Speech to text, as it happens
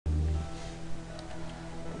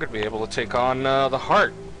gonna be able to take on the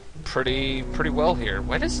heart pretty well here.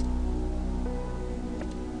 Why does...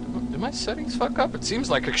 Did my settings fuck up? It seems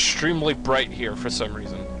like extremely bright here for some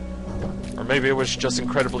reason. Or maybe it was just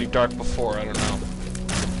incredibly dark before, I don't know.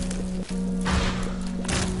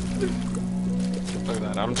 Look at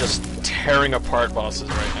that, I'm just tearing apart bosses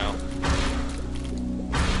right now.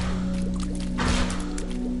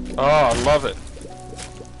 Oh, I love it.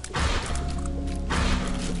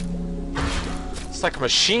 It's like a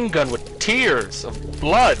machine gun with tears of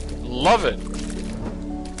blood. Love it.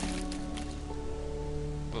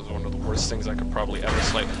 That was one of the worst things I could probably ever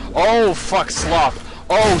slay. Oh, fuck, sloth.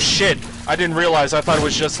 Oh, shit. I didn't realize. I thought it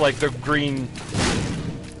was just like the green...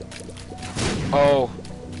 Oh.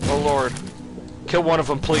 Oh, Lord. Kill one of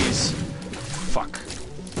them, please. Fuck.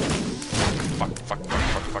 Fuck.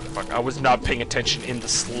 I was not paying attention in the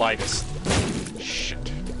slightest.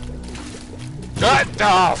 Shit.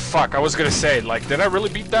 Ah, fuck. I was gonna say, like, did I really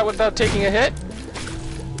beat that without taking a hit?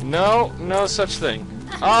 No, no such thing.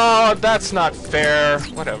 Oh, that's not fair.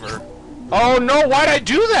 Whatever. Oh, no, why'd I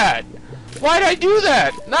do that? Why'd I do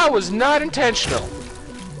that? That was not intentional.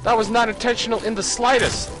 That was not intentional in the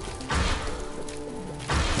slightest.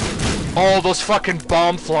 Oh, those fucking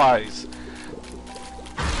bomb flies.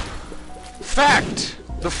 Fact!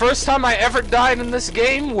 The first time I ever died in this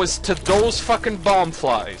game was to those fucking bomb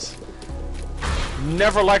flies.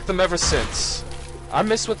 Never liked them ever since. I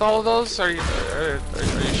missed with all of those? Are you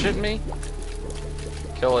shitting me?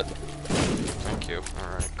 Kill it. Thank you.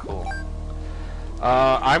 Alright, cool.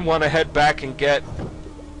 I want to head back and get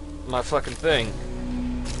my fucking thing.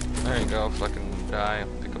 There you go, fucking die.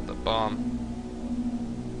 Pick up the bomb.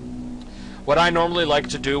 What I normally like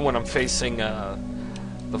to do when I'm facing the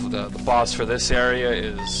boss for this area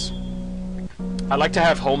is I like to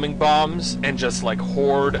have homing bombs and just like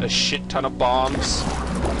hoard a shit ton of bombs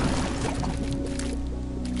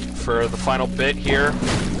for the final bit here.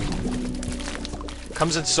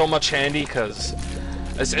 Comes in so much handy because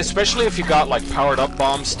especially if you got like powered up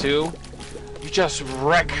bombs too, you just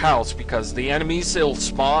wreck house because the enemies will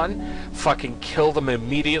spawn, fucking kill them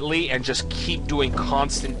immediately and just keep doing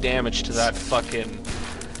constant damage to that fucking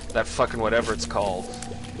whatever it's called.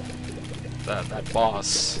 That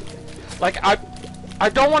boss. Like, I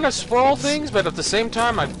don't want to spoil things, but at the same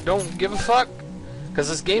time, I don't give a fuck. Because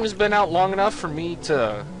this game has been out long enough for me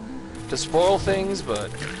to spoil things,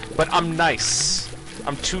 but I'm nice.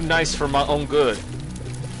 I'm too nice for my own good.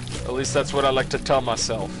 At least that's what I like to tell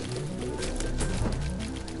myself.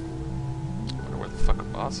 I wonder where the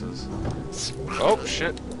fucking boss is. Oh,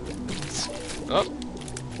 shit. Oh.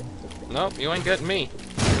 Nope, you ain't getting me.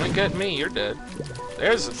 You ain't getting me, you're dead.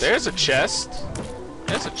 There's a chest.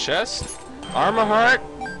 There's a chest. Armor heart.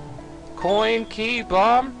 Coin, key,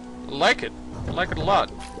 bomb. I like it. I like it a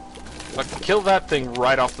lot. I can kill that thing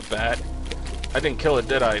right off the bat. I didn't kill it,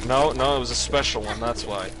 did I? No, it was a special one, that's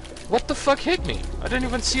why. What the fuck hit me? I didn't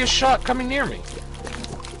even see a shot coming near me.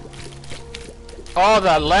 Oh,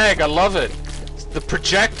 that lag, I love it. The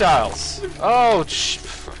projectiles. Oh,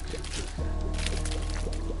 fuck.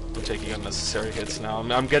 I'm taking unnecessary hits now.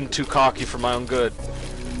 I'm getting too cocky for my own good.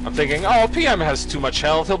 I'm thinking, oh, PM has too much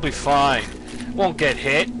health, he'll be fine. Won't get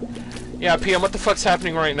hit. Yeah, PM, what the fuck's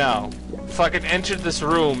happening right now? Fucking entered this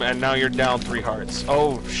room and now you're down 3 hearts.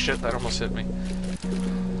 Oh, shit, that almost hit me.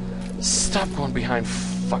 Stop going behind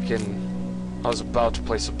fucking... I was about to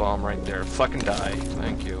place a bomb right there. Fucking die.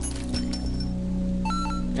 Thank you.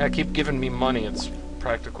 Yeah, keep giving me money. It's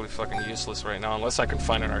practically fucking useless right now. Unless I can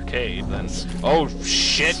find an arcade, then... Oh,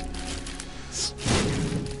 shit!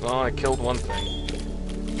 Well, I killed one thing.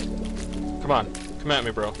 Come on. Come at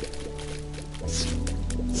me, bro.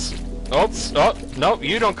 Oh, no,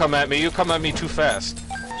 you don't come at me. You come at me too fast.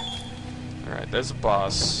 Alright, there's a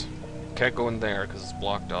boss. Can't go in there because it's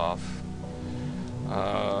blocked off.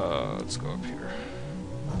 Let's go up here.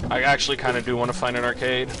 I actually kind of do want to find an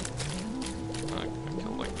arcade. I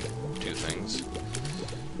killed like 2 things.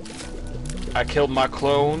 I killed my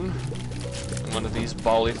clone. One of these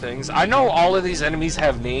bally things. I know all of these enemies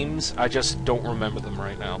have names. I just don't remember them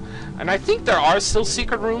right now. And I think there are still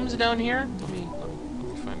secret rooms down here. Let me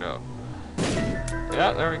find out.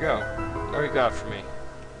 Yeah, there we go. What do you got for me?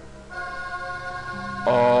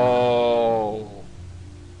 Oh.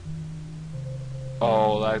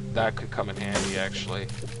 Oh, that could come in handy, actually.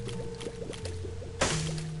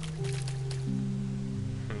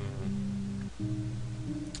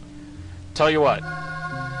 Tell you what.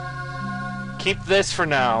 Keep this for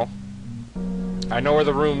now. I know where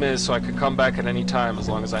the room is, so I can come back at any time as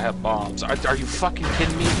long as I have bombs. Are you fucking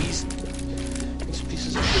kidding me? These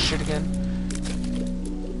pieces of shit again?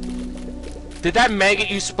 Did that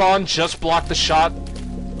maggot you spawned just block the shot?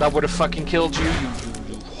 That would have fucking killed you, you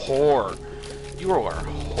whore. You are a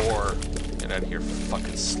whore. Get out of here,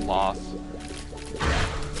 fucking sloth.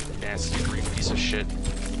 Nasty green piece of shit. There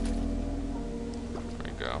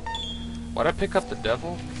you go. Why'd I pick up the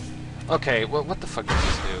devil? Okay, well, what the fuck does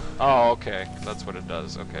this do? Oh, okay. That's what it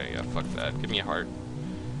does. Okay, yeah, fuck that. Give me a heart.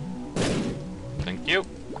 Thank you.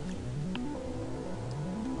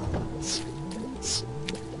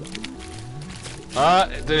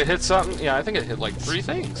 Did it hit something? Yeah, I think it hit like 3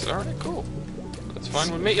 things. Alright, cool. That's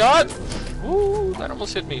fine with me. Ah! Ooh, that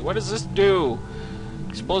almost hit me. What does this do?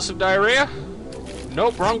 Explosive diarrhea?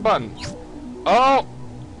 Nope, wrong button. Oh!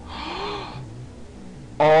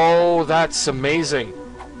 Oh, that's amazing.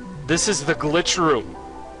 This is the glitch room.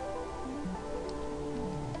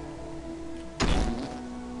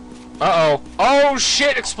 Uh-oh. Oh,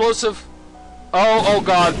 shit, explosive. Oh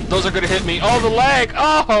god, those are gonna hit me. Oh, the lag!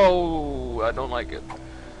 Oh, I don't like it.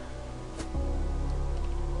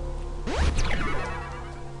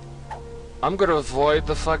 I'm gonna avoid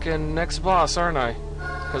the fucking next boss, aren't I?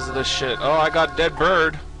 Because of this shit. Oh, I got dead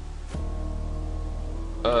bird.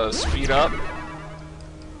 Speed up.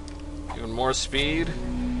 Even more speed.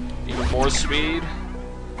 Even more speed.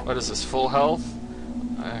 What is this, full health?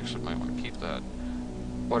 I actually might want to keep that.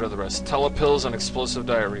 What are the rest? Telepills and explosive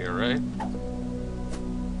diarrhea, right?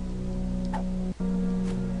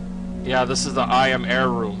 Yeah, this is the I Am Air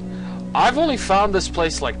room. I've only found this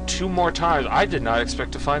place like 2 more times. I did not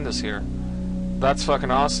expect to find this here. That's fucking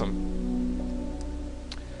awesome.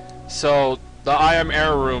 So, the I Am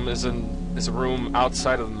Air room is a room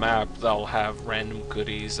outside of the map that'll have random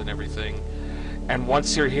goodies and everything. And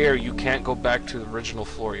once you're here, you can't go back to the original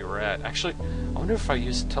floor you were at. Actually, I wonder if I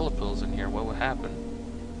used telepills in here, what would happen?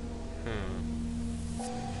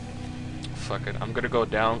 Fuck it, I'm gonna go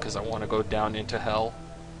down because I want to go down into hell.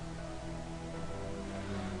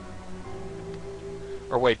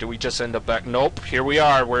 Or wait, do we just end up back? Nope, here we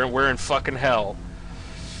are. We're in fucking hell.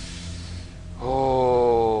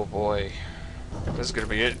 Oh boy, this is gonna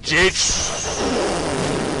be it.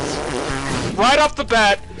 Right off the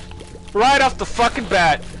bat, right off the fucking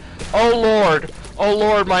bat. Oh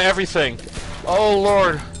Lord, my everything. Oh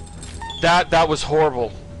Lord, that was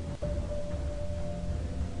horrible.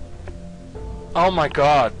 Oh my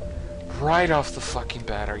God, right off the fucking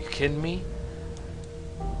bat. Are you kidding me?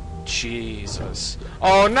 Jesus.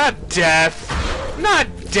 Oh, not death! Not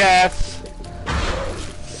death!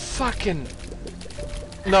 Fucking...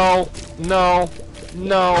 No. No.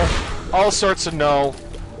 No. All sorts of no.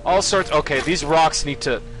 All sorts... Okay, these rocks need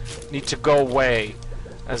to go away.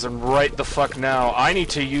 As in right the fuck now. I need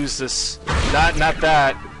to use this... Not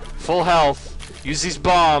that. Full health. Use these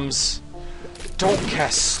bombs. Don't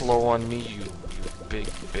cast slow on me, you big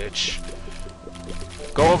bitch.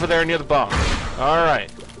 Go over there near the bomb. Alright.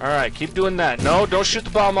 Alright, keep doing that. No, don't shoot the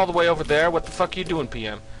bomb all the way over there. What the fuck are you doing,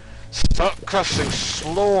 PM? Stop casting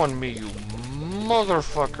slow on me, you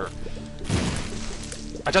motherfucker.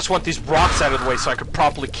 I just want these rocks out of the way so I can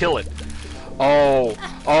properly kill it. Oh.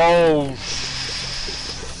 Oh.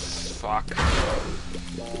 Fuck.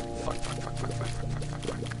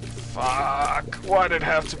 Fuck. Why'd it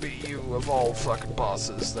have to be you of all fucking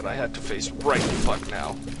bosses that I had to face right the fuck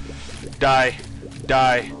now? Die.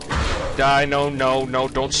 Die. Die, no,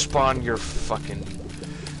 don't spawn your fucking...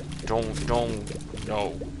 No.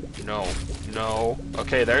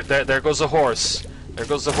 Okay, there goes the horse. There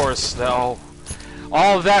goes the horse. No.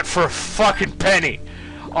 All of that for a fucking penny.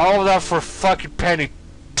 All of that for a fucking penny.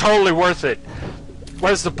 Totally worth it.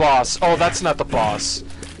 Where's the boss? Oh, that's not the boss.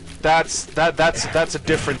 That's a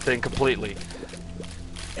different thing completely.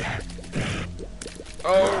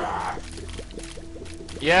 Oh.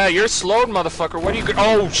 Yeah, you're slowed, motherfucker. What are you...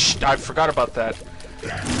 Oh, I forgot about that.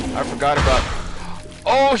 I forgot about...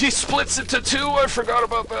 Oh, he splits into 2. I forgot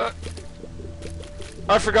about that.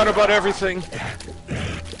 I forgot about everything.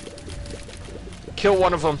 Kill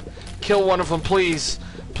one of them. Kill one of them, please.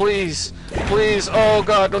 Please. Please. Oh,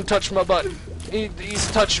 God, don't touch my butt. He's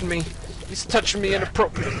touching me. He's touching me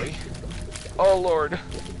inappropriately. Oh, Lord.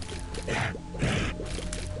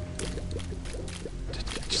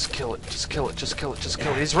 Just kill it. Just kill it. Just kill it. Just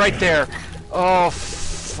kill it. He's right there. Oh,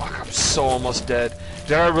 fuck. I'm so almost dead.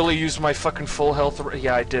 Did I really use my fucking full health?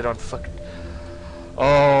 Yeah, I did on fucking...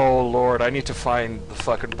 Oh, Lord. I need to find the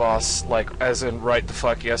fucking boss, like, as in right the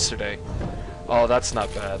fuck yesterday. Oh, that's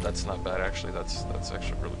not bad. That's not bad, actually. That's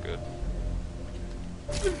actually really good.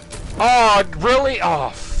 Oh, really?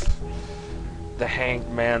 Oh, the hanged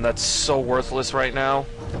man. That's so worthless right now.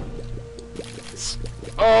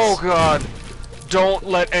 Oh, God. Don't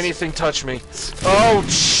let anything touch me. Oh,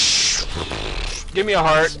 give me a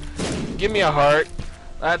heart. Give me a heart.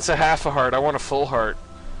 That's a half a heart. I want a full heart.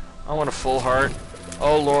 I want a full heart.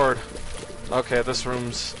 Oh lord. Okay, this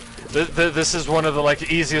room's... This is one of the,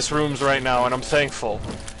 like, easiest rooms right now, and I'm thankful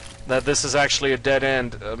that this is actually a dead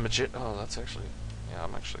end. Oh, that's actually... Yeah,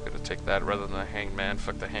 I'm actually gonna take that rather than the hangman.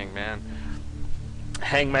 Fuck the hangman.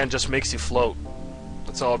 Hangman just makes you float.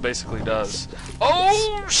 That's all it basically does.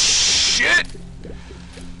 Oh, shit!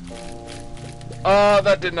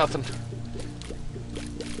 That did nothing.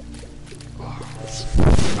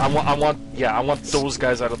 I want those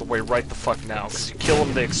guys out of the way right the fuck now, because you kill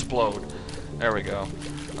them, they explode. There we go.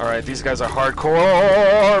 Alright, these guys are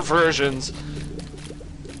hardcore versions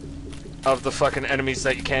of the fucking enemies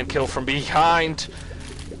that you can't kill from behind.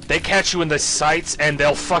 They catch you in the sights, and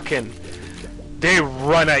they'll fucking... They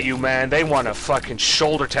run at you, man. They want to fucking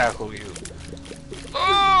shoulder tackle you.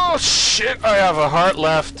 Oh, shit! I have a heart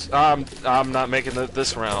left. I'm not making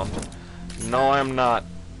this round. No, I'm not.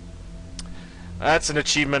 That's an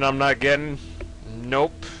achievement I'm not getting.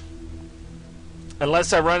 Nope.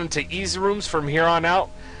 Unless I run into easy rooms from here on out,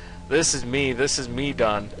 this is me. This is me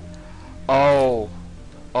done. Oh,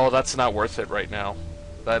 that's not worth it right now.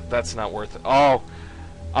 That's not worth it. Oh,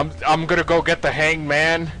 I'm gonna go get the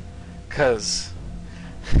hangman, cause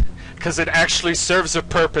it actually serves a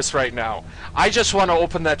purpose right now. I just want to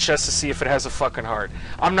open that chest to see if it has a fucking heart.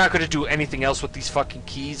 I'm not gonna do anything else with these fucking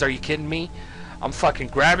keys. Are you kidding me? I'm fucking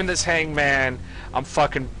grabbing this hangman, I'm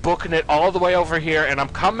fucking booking it all the way over here, and I'm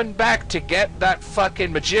coming back to get that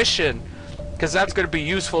fucking magician, because that's going to be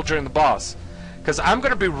useful during the boss. Because I'm going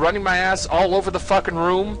to be running my ass all over the fucking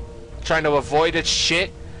room, trying to avoid its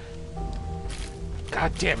shit.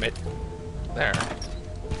 God damn it. There.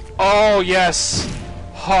 Oh, yes.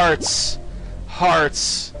 Hearts.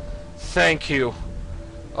 Hearts. Thank you.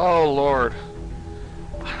 Oh, Lord.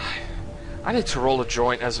 I need to roll a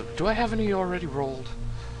joint as a... Do I have any already rolled?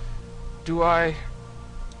 Do I...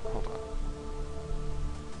 Hold on.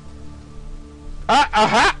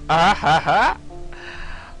 Ah-ha!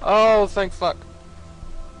 Oh, thank fuck.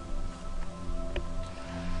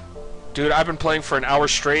 Dude, I've been playing for an hour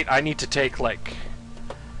straight. I need to take, like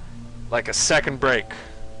a second break.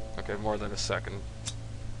 Okay, more than a second.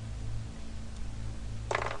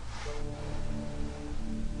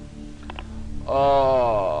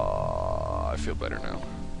 Oh, I feel better now.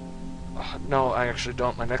 No, I actually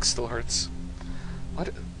don't. My neck still hurts. What?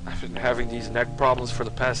 I've been having these neck problems for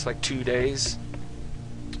the past, like, 2 days.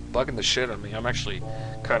 Bugging the shit on me. I'm actually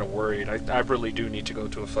kind of worried. I really do need to go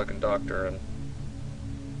to a fucking doctor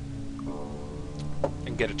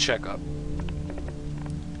and get a checkup.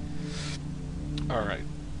 Alright.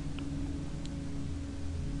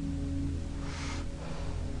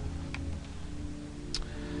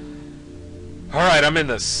 Alright, I'm in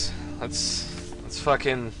this. Let's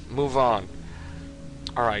fucking move on.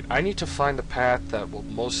 Alright, I need to find the path that will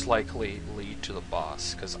most likely lead to the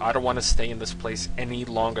boss, because I don't want to stay in this place any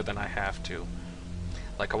longer than I have to.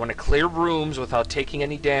 Like, I want to clear rooms without taking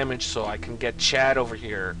any damage so I can get Chad over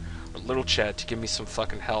here, or Little Chad, to give me some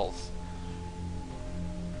fucking health.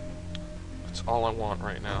 That's all I want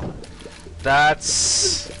right now.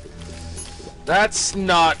 That's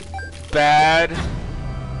not bad.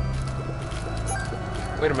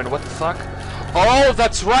 Wait a minute, what the fuck? Oh,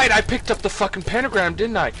 that's right, I picked up the fucking pentagram,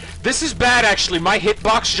 didn't I? This is bad, actually. My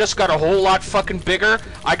hitbox just got a whole lot fucking bigger.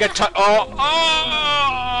 I got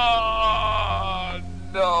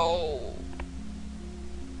no.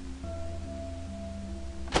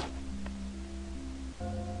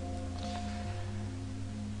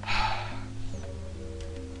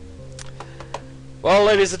 Well,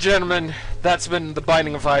 ladies and gentlemen, that's been The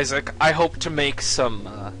Binding of Isaac. I hope to make some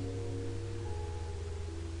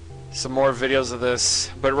more videos of this,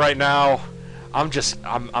 but right now I'm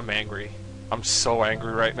angry. I'm so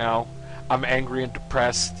angry right now. I'm angry and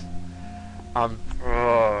depressed. That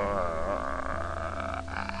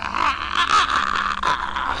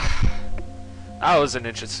was an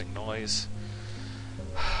interesting noise.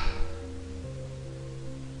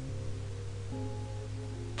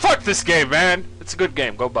 Fuck this game, man. It's a good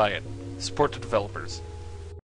game. Go buy it. Support the developers.